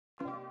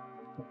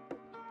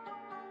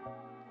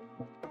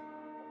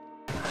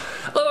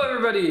Hello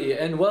everybody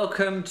and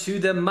welcome to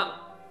the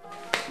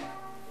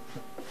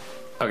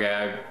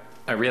Okay,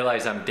 I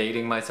realize I'm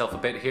dating myself a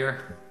bit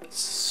here.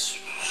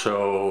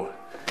 So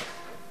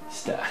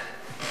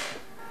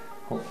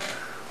hold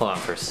on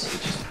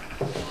first.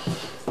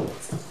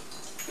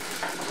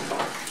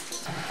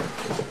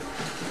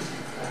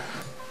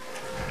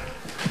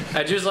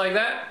 And just like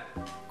that,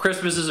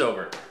 Christmas is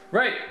over.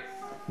 Right,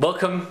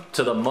 welcome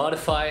to the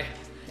Modify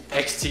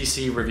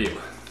XTC review.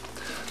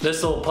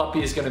 This little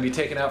puppy is going to be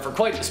taken out for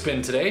quite the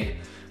spin today.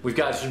 We've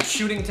got some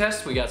shooting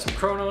tests, we got some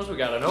chronos, we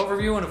got an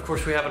overview, and of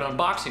course we have an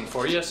unboxing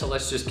for you. So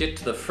let's just get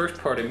to the first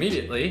part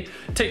immediately.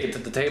 Take it to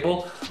the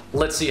table.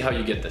 Let's see how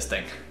you get this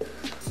thing.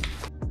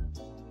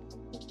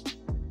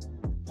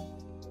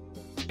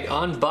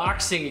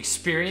 Unboxing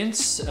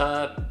experience,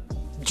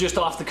 just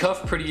off the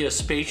cuff, pretty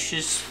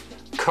spacious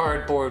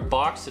cardboard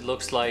box. It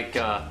looks like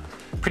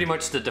pretty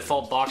much the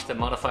default box that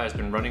Modify has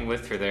been running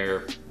with for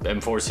their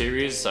M4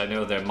 series. I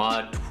know their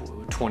Mod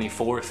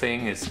 24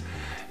 thing is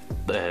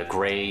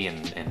gray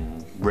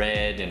and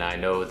red, and I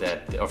know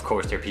that of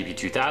course their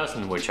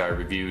PP2000, which I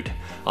reviewed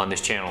on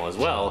this channel as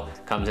well,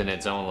 comes in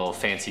its own little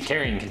fancy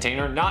carrying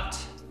container. Not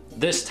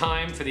this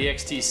time for the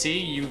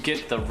XTC, you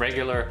get the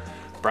regular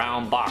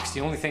brown box.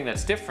 The only thing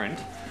that's different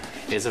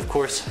is of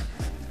course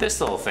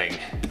this little thing.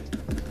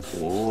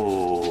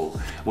 Ooh,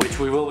 which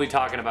we will be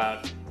talking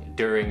about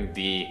during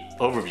the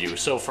overview.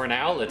 So for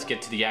now, let's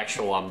get to the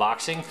actual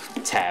unboxing.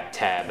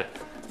 Tab,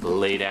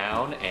 lay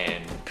down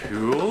and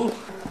pull.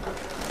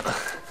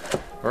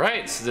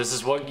 Right, so this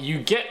is what you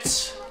get.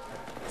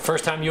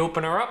 First time you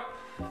open her up,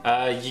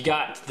 you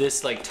got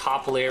this like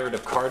top layer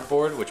of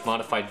cardboard, which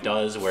Modify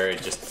does, where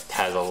it just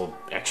has a little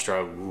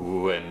extra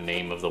and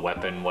name of the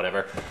weapon,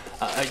 whatever.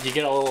 You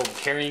get a little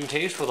carrying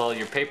case with all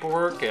your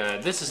paperwork.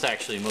 This is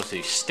actually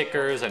mostly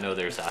stickers. I know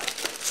there's a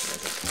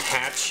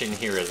patch in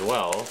here as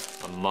well,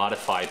 a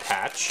Modify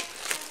patch.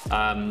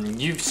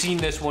 You've seen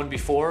this one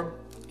before.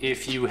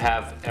 If you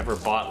have ever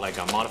bought like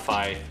a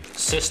Modify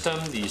system,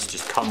 these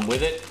just come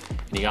with it.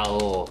 And you got a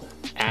little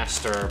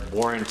Aster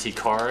warranty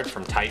card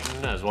from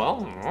Titan as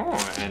well,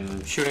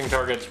 and shooting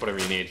targets, whatever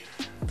you need.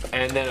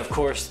 And then of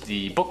course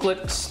the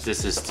booklet.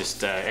 This is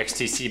just a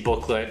XTC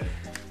booklet.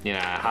 You know,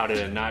 how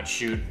to not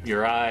shoot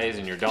your eyes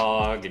and your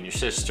dog and your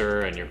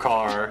sister and your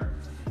car.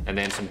 And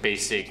then some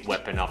basic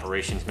weapon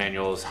operations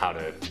manuals, how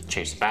to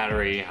change the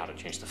battery, how to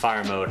change the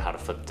fire mode, how to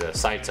flip the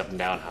sights up and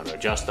down, how to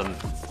adjust them.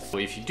 So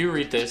if you do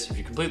read this, if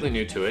you're completely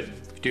new to it,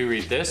 if you do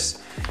read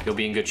this, you'll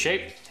be in good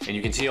shape, and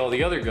you can see all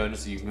the other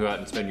guns that you can go out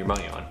and spend your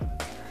money on.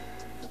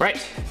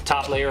 Right,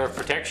 top layer of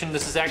protection.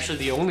 This is actually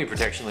the only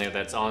protection layer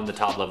that's on the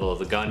top level of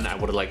the gun. I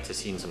would have liked to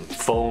seen some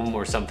foam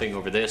or something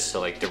over this,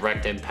 so like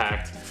direct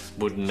impact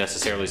wouldn't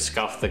necessarily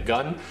scuff the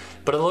gun,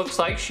 but it looks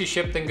like she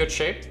shipped in good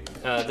shape.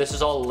 This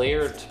is all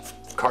layered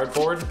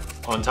cardboard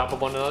on top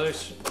of one another.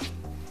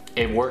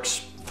 It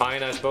works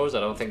fine, I suppose. I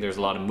don't think there's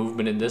a lot of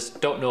movement in this.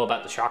 Don't know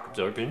about the shock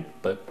absorption,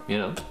 but you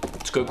know,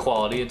 it's good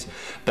quality. It's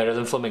better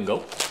than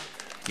Flamingo.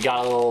 You got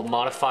a little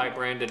Modify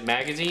branded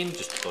magazine.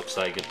 Just looks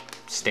like a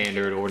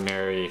standard,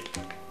 ordinary,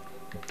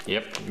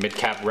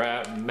 mid-cap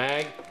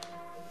mag.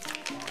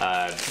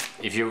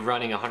 If you're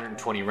running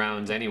 120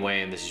 rounds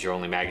anyway, and this is your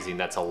only magazine,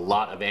 that's a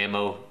lot of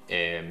ammo,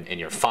 and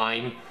you're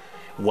fine.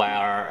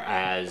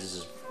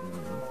 Whereas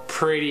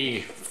pretty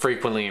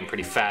frequently and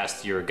pretty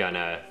fast, you're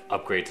gonna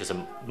upgrade to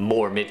some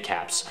more mid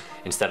caps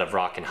instead of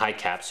rocking high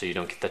caps, so you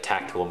don't get the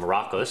tactical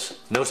Morocco's.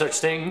 No such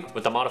thing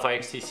with the Modify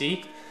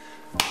XTC.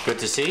 Good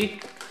to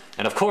see.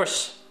 And of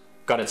course,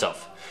 gun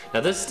itself.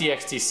 Now this is the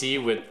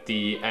XTC with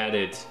the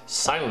added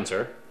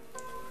silencer.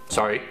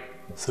 Sorry,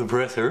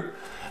 suppressor.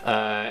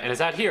 And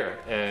it's out here.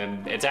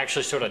 It's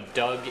actually sort of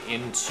dug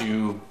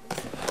into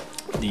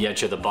the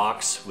edge of the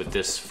box with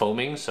this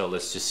foaming. So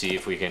let's just see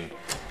if we can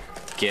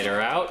get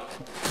her out.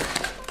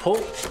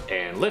 Pull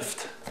and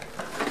lift.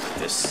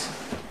 This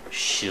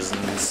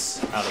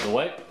shizn's out of the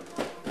way.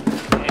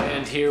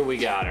 And here we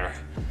got her.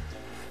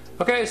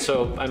 Okay,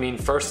 so I mean,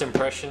 first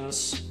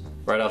impressions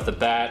right off the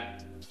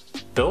bat,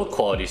 build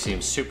quality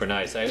seems super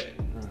nice.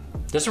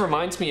 This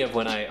reminds me of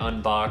when I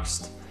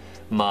unboxed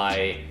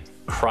my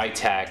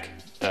Crytek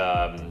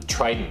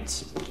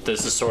Trident.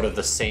 This is sort of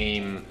the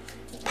same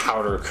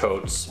powder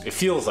coats. It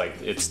feels like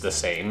it's the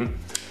same.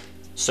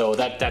 So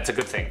that's a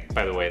good thing,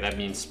 by the way. That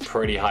means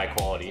pretty high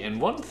quality. And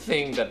one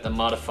thing that the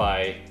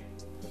Modify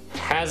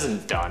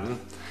hasn't done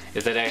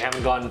is that they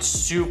haven't gone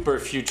super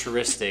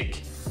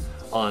futuristic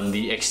on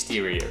the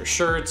exterior.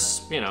 Sure,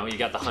 it's, you know, you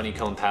got the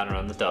honeycomb pattern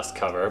on the dust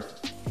cover.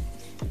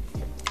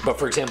 But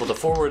for example, the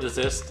forward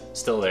assist,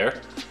 still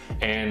there.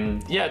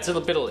 And yeah, it's a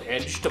little bit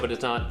edged, but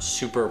it's not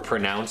super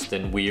pronounced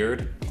and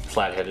weird.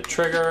 Flat-headed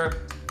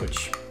trigger,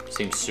 which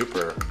seems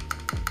super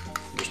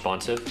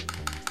responsive.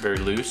 Very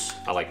loose,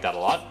 I like that a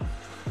lot.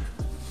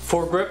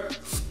 Foregrip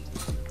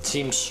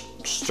seems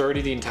sturdy.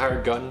 The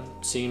entire gun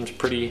seems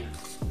pretty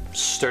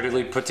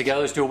sturdily put together.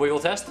 Let's do a wiggle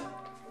test.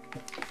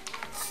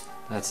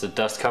 That's the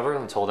dust cover.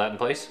 Let's hold that in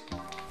place.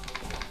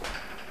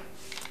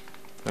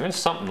 There's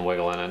something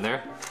wiggling in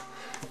there.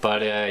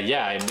 But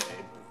yeah,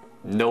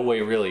 no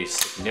way really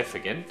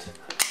significant.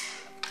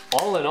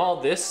 All in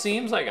all, this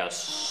seems like a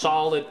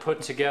solid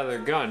put together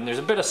gun. There's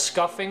a bit of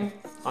scuffing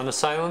on the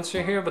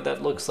silencer here, but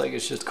that looks like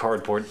it's just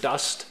cardboard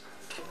dust.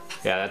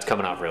 Yeah, that's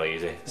coming off really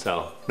easy,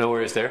 so no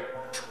worries there.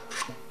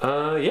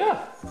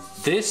 Yeah,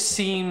 this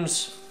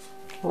seems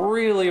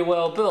really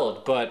well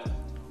built, but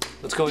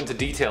let's go into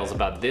details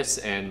about this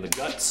and the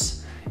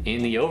guts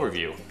in the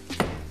overview.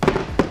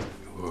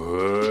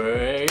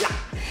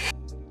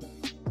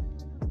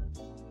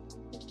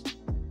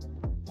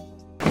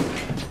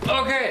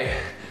 Okay,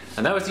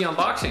 and that was the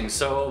unboxing.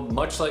 So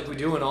much like we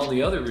do in all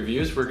the other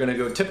reviews, we're gonna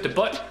go tip to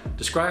butt,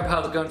 describe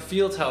how the gun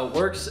feels, how it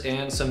works,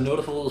 and some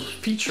notable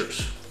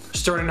features.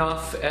 Starting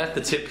off at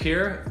the tip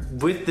here,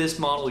 with this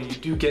model you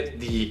do get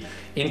the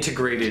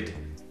integrated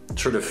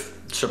sort of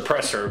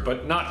suppressor,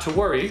 but not to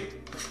worry,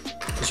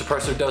 the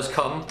suppressor does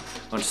come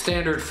on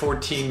standard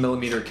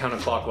 14mm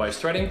counterclockwise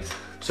threading,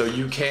 so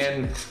you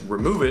can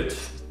remove it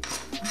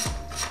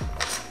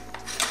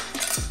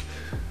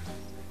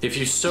if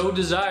you so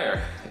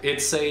desire.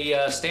 It's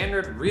a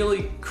standard,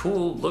 really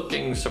cool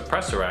looking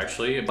suppressor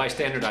actually. By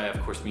standard I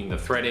of course mean the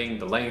threading,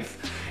 the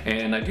length,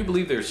 and I do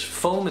believe there's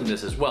foam in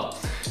this as well.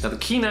 Now the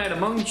keen-eyed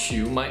amongst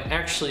you might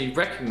actually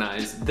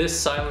recognize this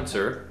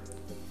silencer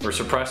or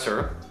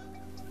suppressor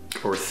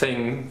or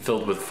thing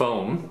filled with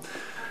foam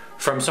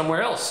from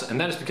somewhere else, and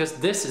that is because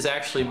this is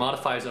actually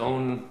Modify's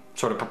own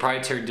sort of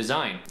proprietary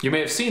design. You may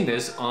have seen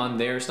this on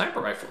their sniper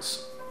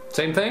rifles.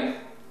 Same thing,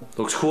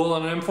 looks cool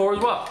on an M4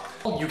 as well.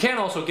 You can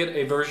also get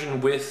a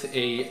version with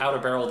a outer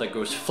barrel that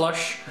goes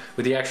flush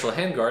with the actual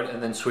handguard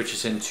and then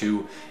switches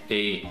into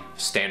a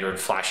standard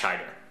flash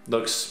hider.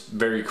 Looks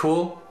very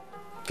cool,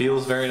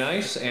 feels very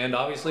nice, and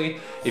obviously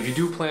if you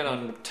do plan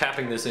on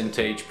tapping this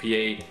into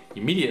HPA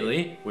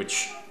immediately,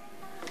 which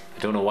I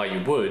don't know why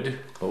you would,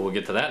 but we'll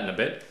get to that in a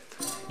bit,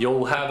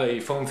 you'll have a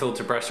foam-filled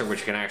suppressor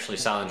which can actually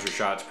silence your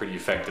shots pretty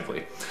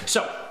effectively.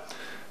 So,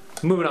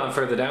 moving on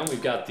further down,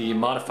 we've got the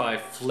Modify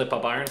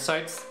flip-up iron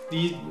sights.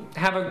 These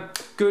have a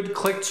good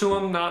click to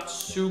them, not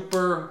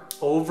super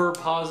over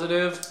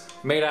positive,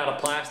 made out of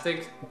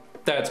plastic.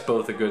 That's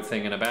both a good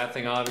thing and a bad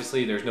thing,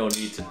 obviously. There's no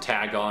need to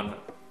tag on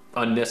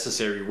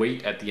unnecessary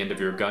weight at the end of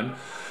your gun,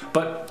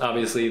 but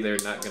obviously they're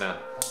not gonna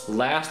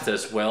last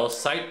as well.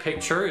 Sight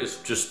picture is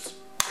just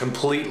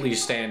completely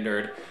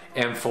standard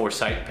M4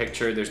 sight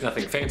picture. There's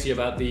nothing fancy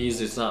about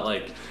these. It's not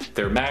like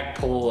they're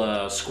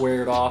Magpul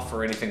squared off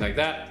or anything like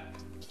that.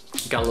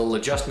 Got a little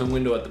adjustment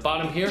window at the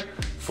bottom here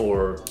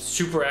for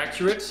super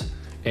accurate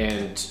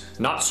and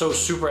not so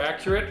super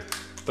accurate,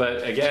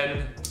 but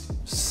again,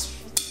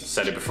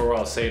 said it before,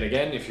 I'll say it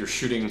again, if you're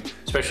shooting,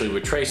 especially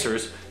with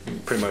tracers, you can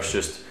pretty much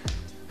just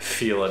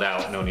feel it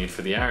out, no need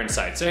for the iron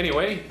sights.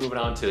 Anyway, moving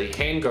on to the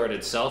handguard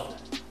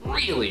itself,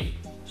 really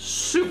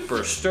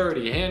super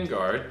sturdy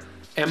handguard.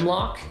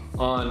 M-lock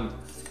on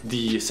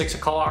the 6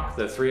 o'clock,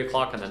 the 3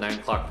 o'clock, and the 9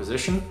 o'clock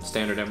position.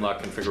 Standard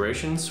M-lock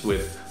configurations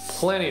with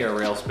plenty of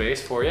rail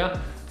space for you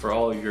for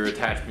all of your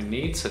attachment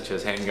needs, such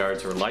as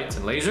handguards or lights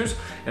and lasers.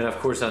 And of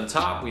course on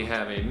top we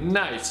have a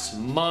nice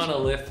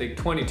monolithic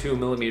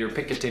 22mm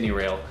Picatinny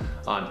rail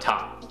on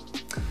top.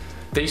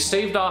 They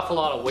saved off a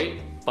lot of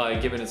weight by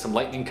giving it some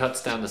lightning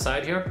cuts down the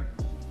side here.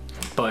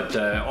 But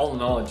all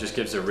in all, it just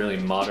gives a really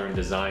modern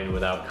design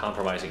without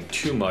compromising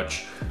too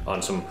much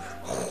on some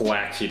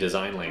wacky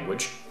design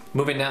language.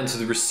 Moving down to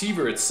the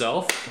receiver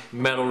itself,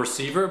 metal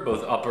receiver,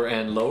 both upper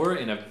and lower,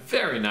 in a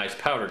very nice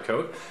powder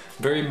coat.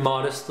 Very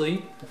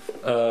modestly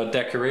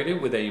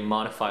decorated with a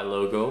Modify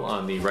logo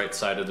on the right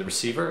side of the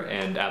receiver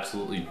and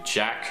absolutely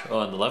jack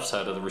on the left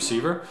side of the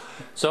receiver.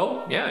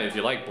 So yeah, if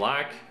you like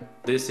black,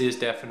 this is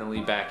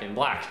definitely back in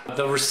black.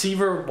 The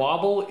receiver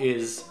wobble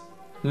is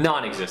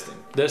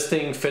non-existent. This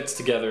thing fits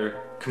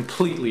together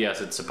completely as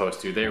it's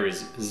supposed to. There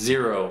is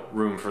zero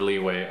room for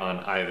leeway on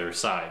either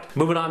side.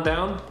 Moving on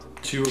down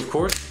to, of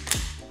course,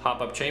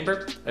 hop-up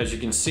chamber. As you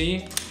can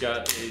see,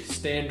 got a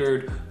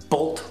standard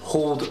bolt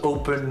hold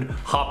open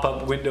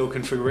hop-up window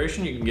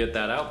configuration. You can get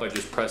that out by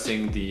just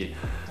pressing the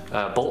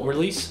bolt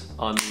release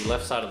on the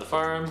left side of the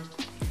firearm.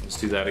 Let's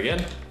do that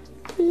again.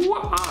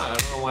 I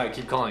don't know why I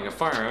keep calling it a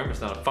firearm.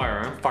 It's not a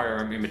firearm,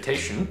 firearm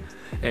imitation.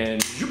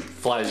 And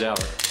flies out.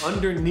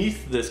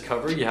 Underneath this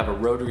cover, you have a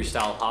rotary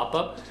style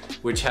hop-up,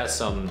 which has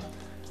some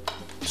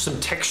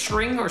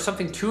texturing or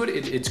something to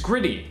it. It's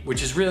gritty,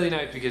 which is really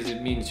nice because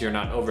it means you're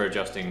not over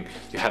adjusting.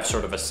 You have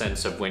sort of a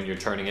sense of when you're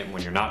turning it and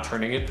when you're not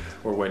turning it,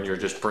 or when you're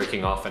just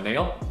breaking off a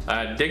nail.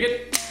 Dig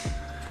it.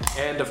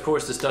 And of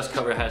course, this dust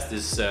cover has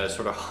this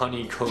sort of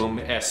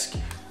honeycomb-esque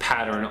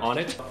pattern on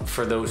it.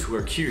 For those who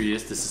are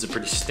curious, this is a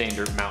pretty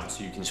standard mount,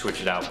 so you can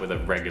switch it out with a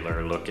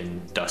regular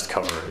looking dust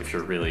cover if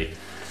you're really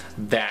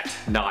that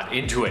not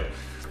into it.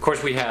 Of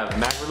course, we have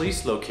mag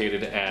release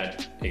located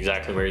at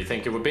exactly where you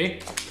think it would be.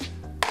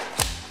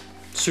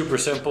 Super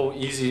simple,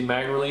 easy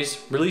mag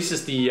release.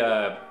 Releases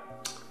the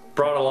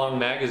brought along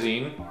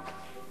magazine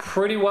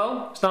pretty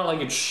well. It's not like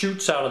it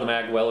shoots out of the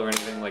mag well or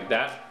anything like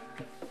that.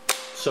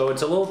 So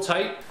it's a little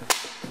tight.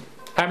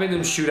 Having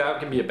them shoot out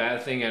can be a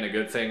bad thing and a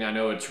good thing. I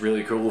know it's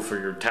really cool for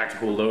your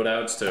tactical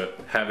loadouts to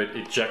have it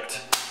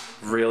eject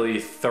really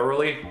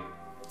thoroughly.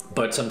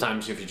 But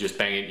sometimes if you just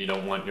bang it, you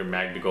don't want your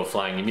mag to go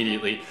flying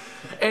immediately.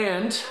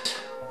 And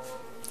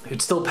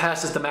it still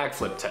passes the mag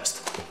flip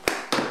test.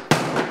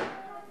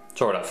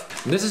 Sort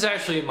of. And this is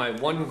actually my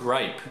one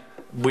gripe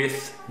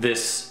with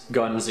this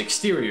gun's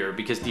exterior,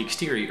 because the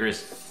exterior is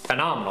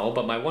phenomenal,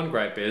 but my one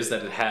gripe is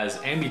that it has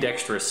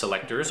ambidextrous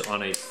selectors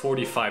on a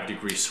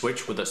 45-degree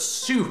switch with a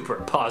super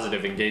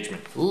positive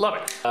engagement. Love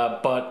it.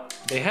 But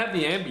they have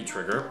the ambi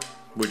trigger,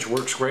 which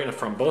works great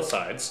from both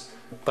sides,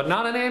 but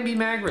not an ambi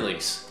mag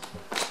release.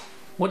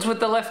 What's with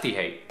the lefty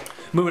hate?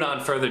 Moving on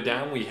further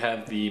down, we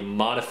have the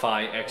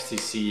Modify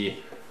XTC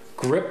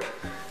grip.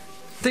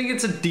 I think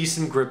it's a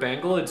decent grip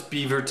angle. It's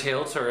beaver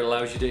tailed, so it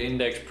allows you to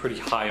index pretty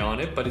high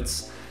on it, but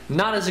it's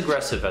not as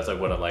aggressive as I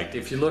would have liked.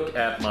 If you look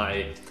at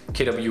my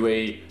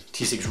KWA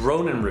T6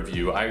 Ronin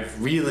review, I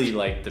really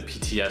like the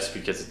PTS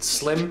because it's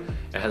slim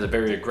and has a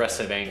very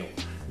aggressive angle.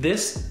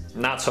 This,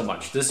 not so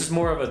much. This is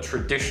more of a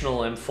traditional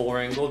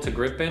M4 angle to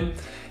grip in,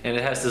 and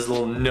it has this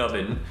little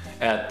nubbin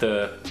at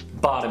the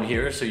bottom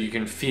here so you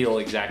can feel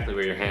exactly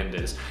where your hand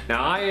is.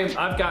 Now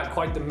I've got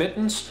quite the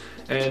mittens,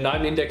 and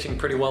I'm indexing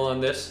pretty well on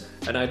this,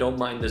 and I don't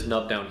mind this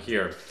nub down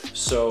here.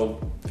 So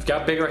if you've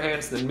got bigger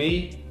hands than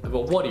me,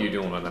 but what are you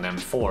doing with an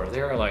M4?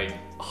 There are like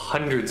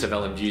hundreds of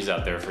LMGs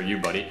out there for you,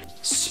 buddy.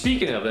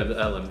 Speaking of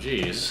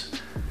LMGs,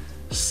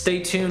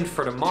 stay tuned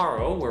for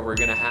tomorrow, where we're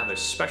gonna have a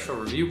special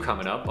review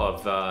coming up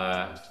of,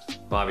 well,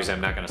 obviously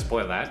I'm not gonna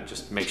spoil that.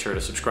 Just make sure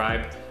to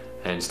subscribe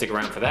and stick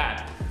around for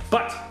that.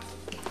 But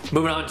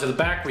moving on to the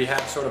back, we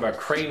have sort of a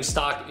crane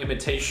stock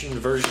imitation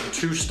version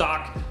 2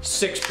 stock,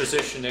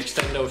 6-position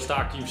extendo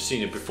stock. You've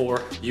seen it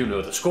before, you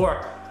know the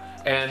score.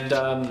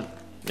 And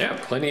yeah,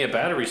 plenty of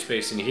battery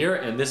space in here,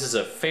 and this is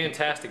a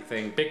fantastic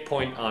thing. Big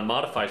point on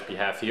Modify's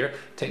behalf here.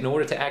 In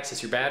order to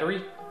access your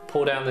battery,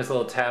 pull down this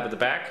little tab at the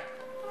back,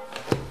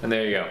 and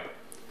there you go.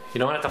 You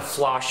don't have to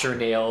floss your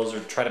nails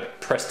or try to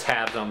press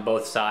tabs on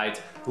both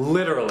sides.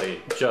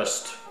 Literally,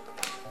 just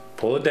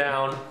pull it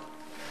down,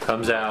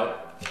 comes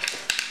out,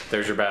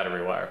 there's your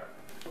battery wire.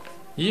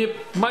 You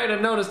might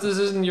have noticed this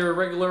isn't your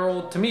regular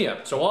old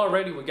Tamiya. So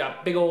already we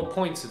got big old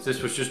points if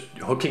this was just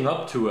hooking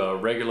up to a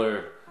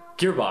regular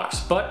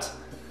gearbox, but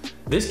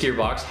this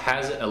gearbox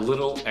has a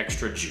little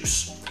extra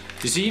juice.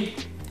 You see,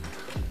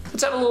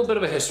 let's have a little bit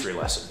of a history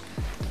lesson.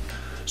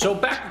 So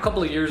back a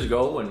couple of years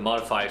ago when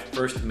Modify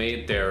first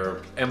made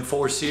their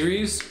M4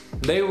 series,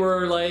 they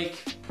were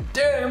like,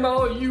 damn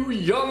all you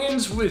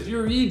youngins with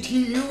your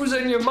ETUs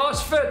and your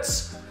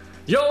MOSFETs.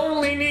 You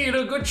only need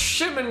a good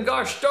shimmin,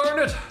 gosh darn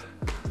it.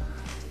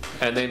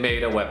 And they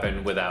made a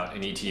weapon without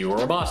an ETU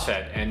or a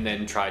MOSFET and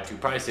then tried to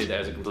price it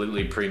as a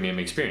completely premium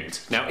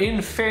experience. Now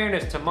in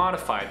fairness to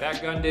Modify,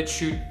 that gun did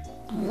shoot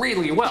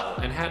really well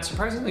and had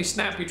surprisingly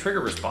snappy trigger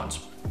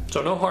response.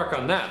 So no hark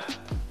on that.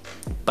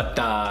 But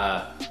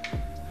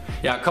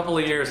yeah, a couple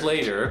of years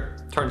later,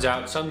 turns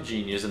out some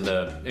genius in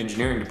the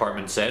engineering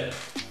department said,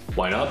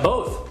 why not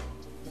both?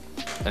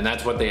 And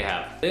that's what they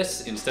have.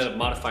 This, instead of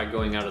Modify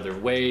going out of their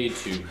way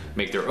to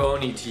make their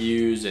own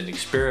ETUs and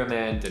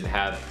experiment and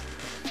have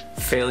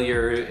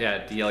failure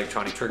at the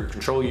electronic trigger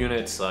control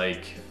units,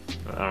 like,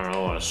 I don't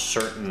know, a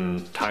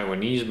certain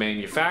Taiwanese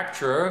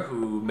manufacturer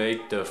who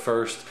made the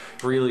first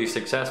really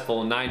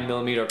successful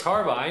 9mm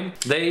carbine,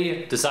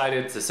 they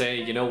decided to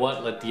say, you know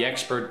what, let the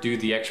expert do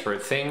the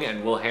expert thing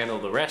and we'll handle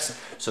the rest.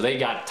 So they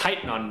got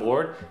Titan on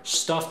board,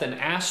 stuffed an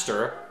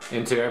Aster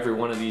into every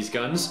one of these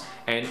guns,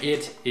 and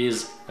it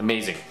is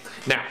amazing.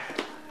 Now,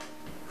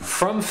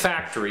 from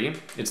factory,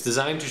 it's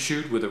designed to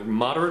shoot with a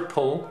moderate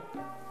pull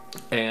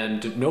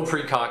and no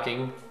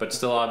pre-cocking, but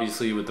still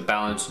obviously with the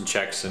balance and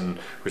checks and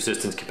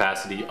resistance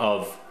capacity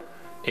of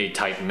a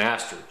Titan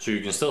Aster. So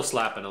you can still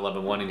slap an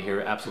 11.1 in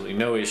here, absolutely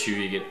no issue.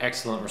 You get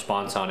excellent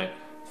response on it,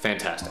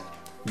 fantastic.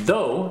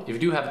 Though, if you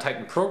do have a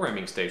Titan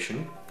programming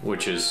station,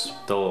 which is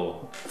the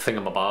little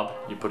thingamabob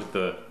you put at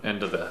the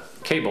end of the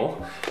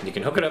cable, and you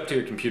can hook it up to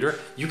your computer,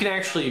 you can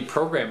actually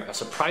program a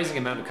surprising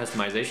amount of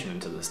customization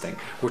into this thing.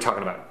 We're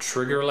talking about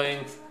trigger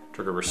length,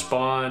 trigger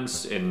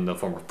response in the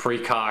form of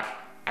pre-cock,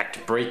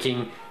 active braking.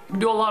 You can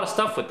do a lot of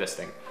stuff with this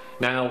thing.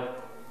 Now,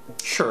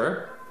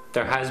 sure,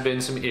 there has been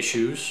some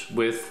issues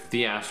with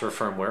the Aster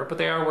firmware, but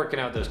they are working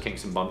out those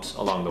kinks and bumps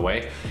along the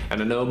way.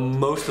 And I know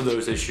most of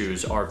those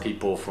issues are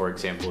people, for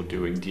example,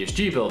 doing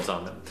DSG builds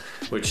on them,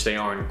 which they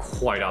aren't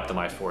quite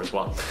optimized for as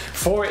well.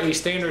 For a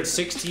standard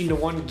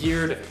 16:1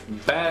 geared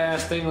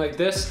badass thing like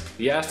this,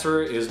 the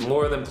Aster is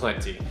more than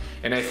plenty.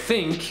 And I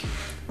think,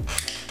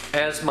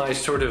 as my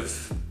sort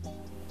of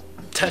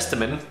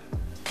testament,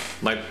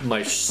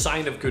 my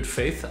sign of good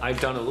faith, I've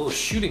done a little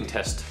shooting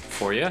test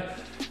for you.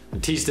 I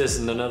teased this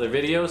in another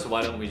video, so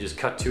why don't we just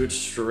cut to it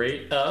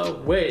straight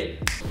away.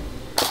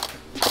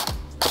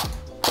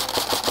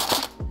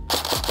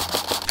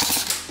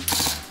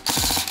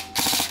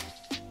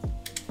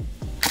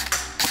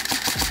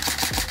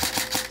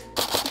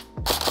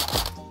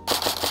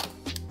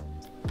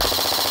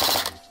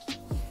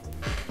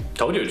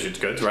 Told you it shoots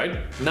good, right?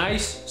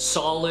 Nice,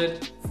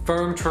 solid,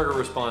 firm trigger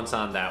response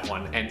on that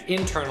one. And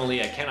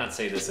internally, I cannot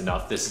say this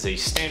enough, this is a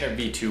standard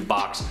V2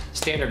 box,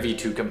 standard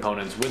V2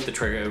 components with the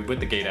trigger, with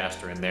the gate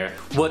aster in there.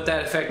 What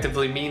that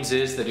effectively means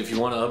is that if you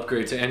want to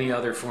upgrade to any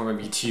other form of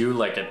ETU,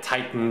 like a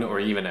Titan or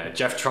even a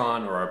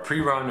Jeftron or a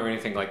pre-run or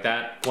anything like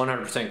that,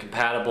 100%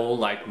 compatible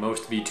like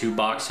most V2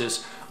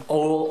 boxes.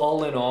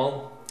 All in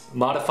all,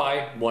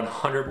 Modify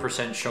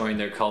 100% showing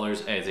their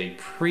colors as a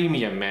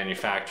premium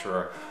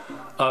manufacturer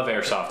of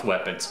airsoft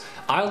weapons.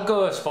 I'll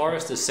go as far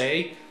as to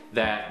say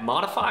that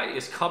Modify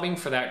is coming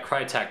for that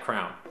Crytek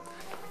crown.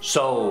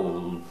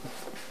 So,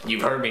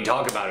 you've heard me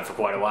talk about it for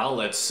quite a while.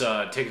 Let's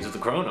take it to the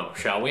chrono,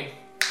 shall we?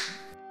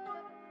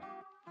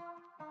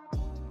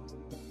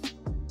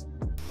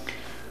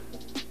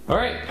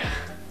 Alright,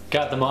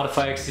 got the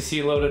Modify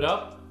XTC loaded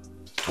up.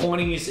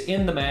 20s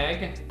in the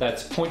mag,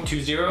 that's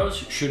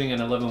 .20s, shooting an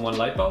 11-1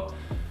 LiPo.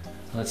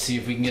 Let's see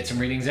if we can get some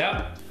readings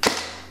out.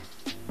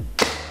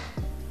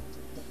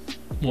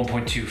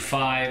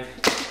 1.25,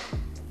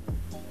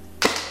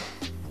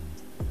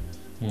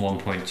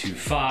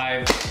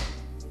 1.25,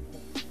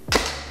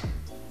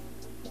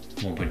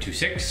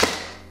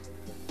 1.26.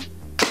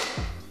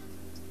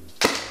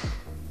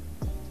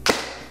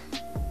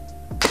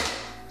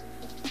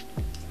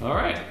 All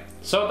right.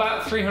 So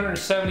about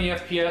 370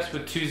 FPS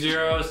with 2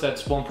 zeros,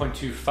 that's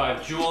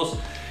 1.25 joules.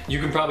 You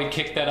can probably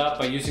kick that up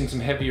by using some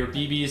heavier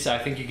BBs. I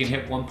think you can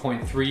hit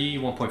 1.3,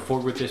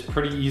 1.4 with this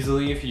pretty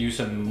easily if you use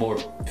some more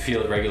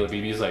field regular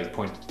BBs like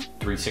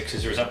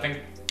 .36s or something.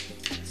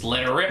 Let's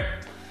let it rip.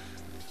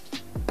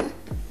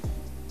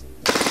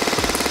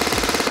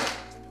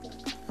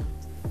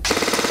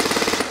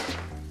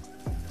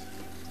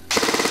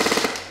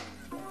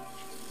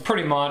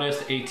 Pretty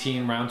modest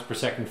 18 rounds per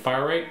second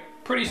fire rate.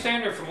 Pretty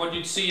standard from what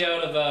you'd see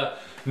out of a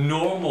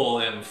normal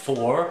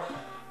M4,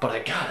 but I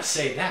gotta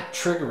say that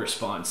trigger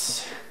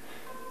response,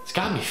 it's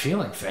got me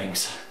feeling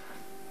things.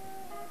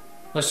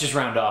 Let's just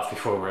round off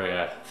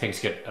before things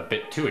get a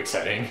bit too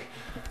exciting.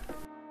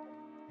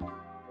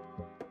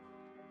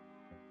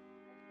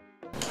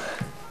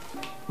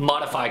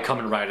 Modify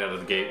coming right out of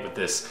the gate with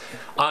this.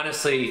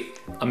 Honestly,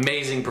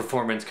 amazing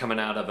performance coming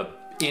out of an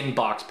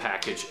in-box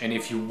package, and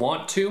if you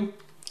want to,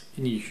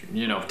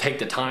 you know, take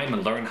the time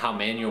and learn how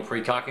manual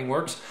precocking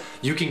works,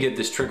 you can get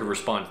this trigger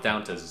response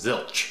down to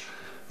zilch.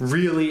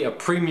 Really a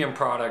premium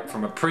product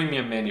from a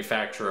premium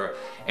manufacturer,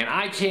 and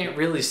I can't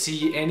really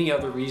see any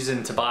other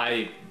reason to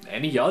buy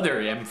any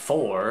other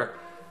M4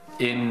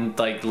 in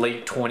like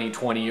late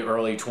 2020,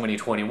 early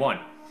 2021.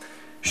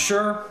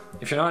 Sure,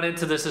 if you're not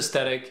into this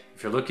aesthetic,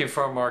 if you're looking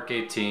for a Mark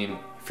 18,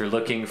 if you're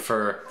looking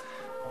for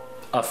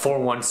a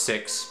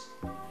 416,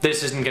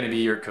 this isn't gonna be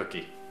your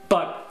cookie.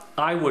 But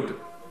I would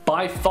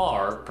by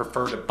far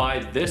prefer to buy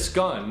this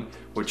gun,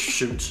 which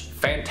shoots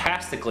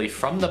fantastically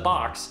from the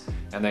box,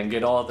 and then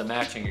get all the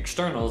matching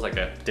externals like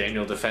a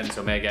Daniel Defense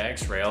Omega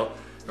X-Rail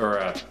or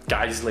a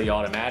Geisley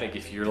automatic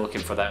if you're looking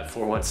for that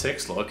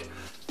 416 look,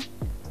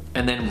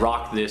 and then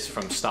rock this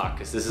from stock,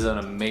 because this is an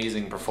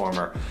amazing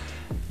performer.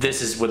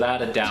 This is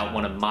without a doubt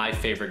one of my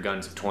favorite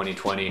guns of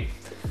 2020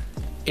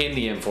 in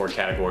the M4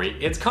 category.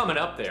 It's coming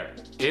up there.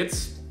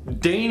 It's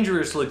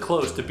dangerously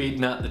close to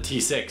beating out the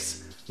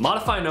T6.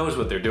 Modify knows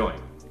what they're doing.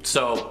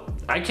 So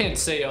I can't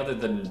say other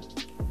than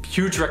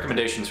huge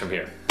recommendations from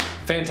here.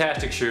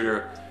 Fantastic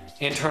shooter.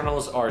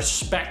 Internals are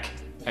spec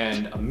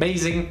and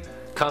amazing.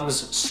 Comes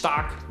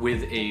stock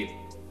with a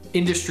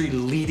industry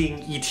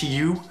leading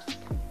ETU.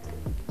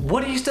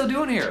 What are you still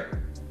doing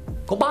here?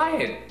 Go buy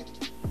it.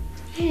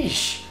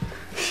 Yeesh.